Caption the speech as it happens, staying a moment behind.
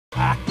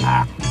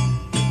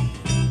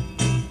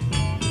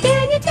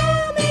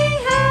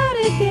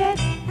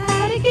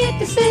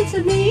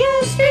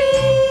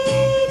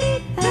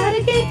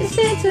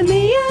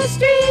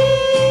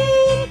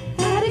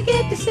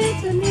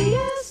Sesame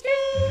Street.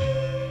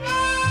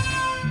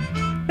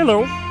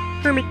 Hello,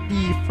 Kermit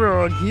the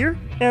Frog here,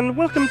 and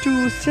welcome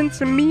to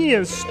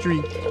Sesame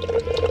Street.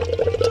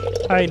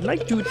 I'd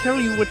like to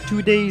tell you what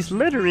today's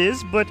letter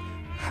is, but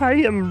I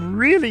am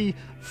really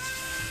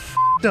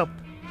f***ed up.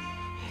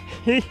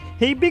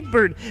 Hey, Big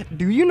Bird,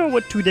 do you know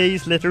what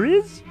today's letter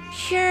is?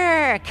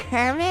 Sure,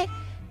 Kermit.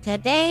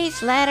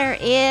 Today's letter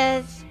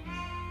is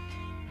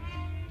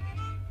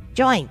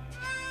joint.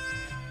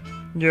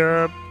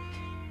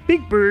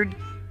 Big Bird,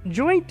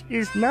 joint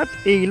is not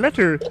a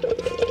letter.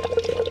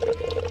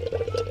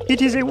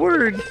 It is a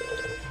word.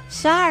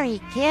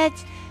 Sorry,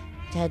 kids.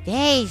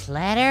 Today's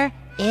letter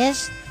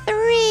is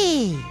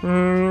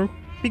 3.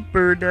 Big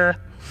Bird,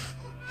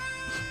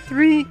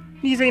 3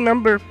 is a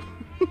number.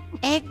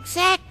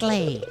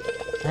 Exactly.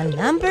 The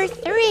number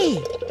 3,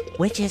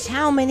 which is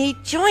how many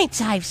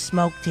joints I've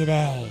smoked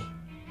today.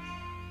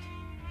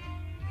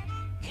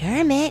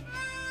 Kermit,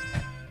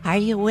 are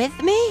you with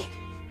me?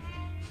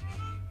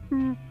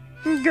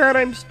 God,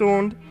 I'm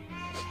stoned.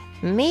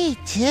 Me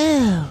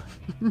too.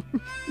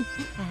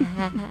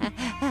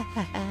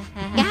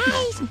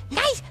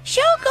 Guys,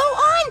 show go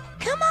on.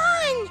 Come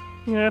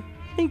on.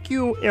 Thank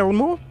you,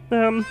 Elmo.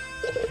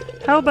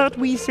 How about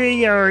we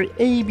say our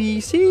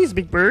ABCs,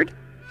 Big Bird?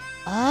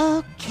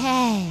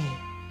 Okay.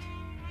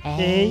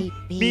 A,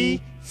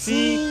 B,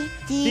 C,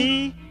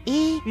 D,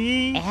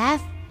 E,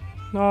 F,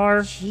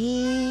 R,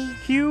 G,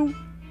 Q,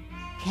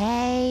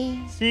 K,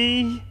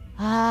 C,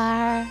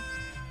 R,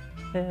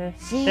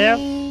 C. F.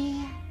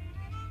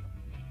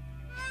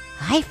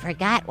 I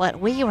forgot what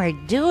we were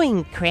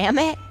doing,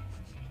 Kermit.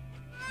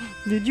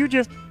 Did you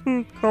just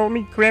call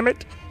me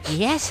Kermit?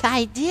 Yes,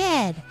 I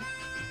did.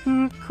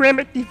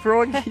 Kermit the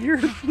Frog here.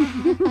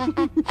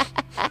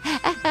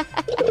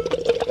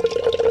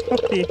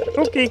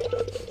 Okay.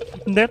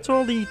 That's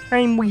all the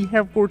time we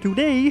have for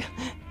today.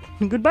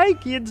 Goodbye,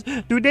 kids.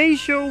 Today's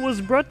show was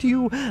brought to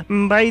you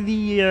by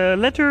the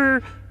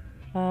letter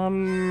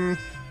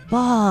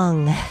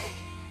Bong.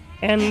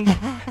 and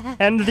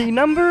the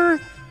number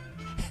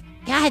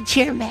God,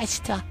 you're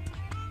messed up.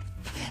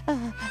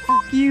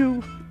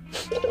 you.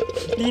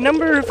 The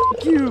number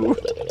you.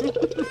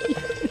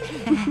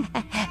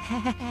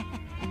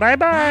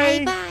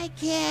 Bye-bye. Bye-bye,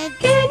 kid.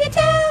 Can you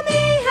tell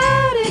me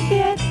how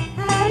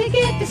to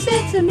get to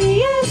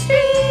Sesame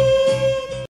Street?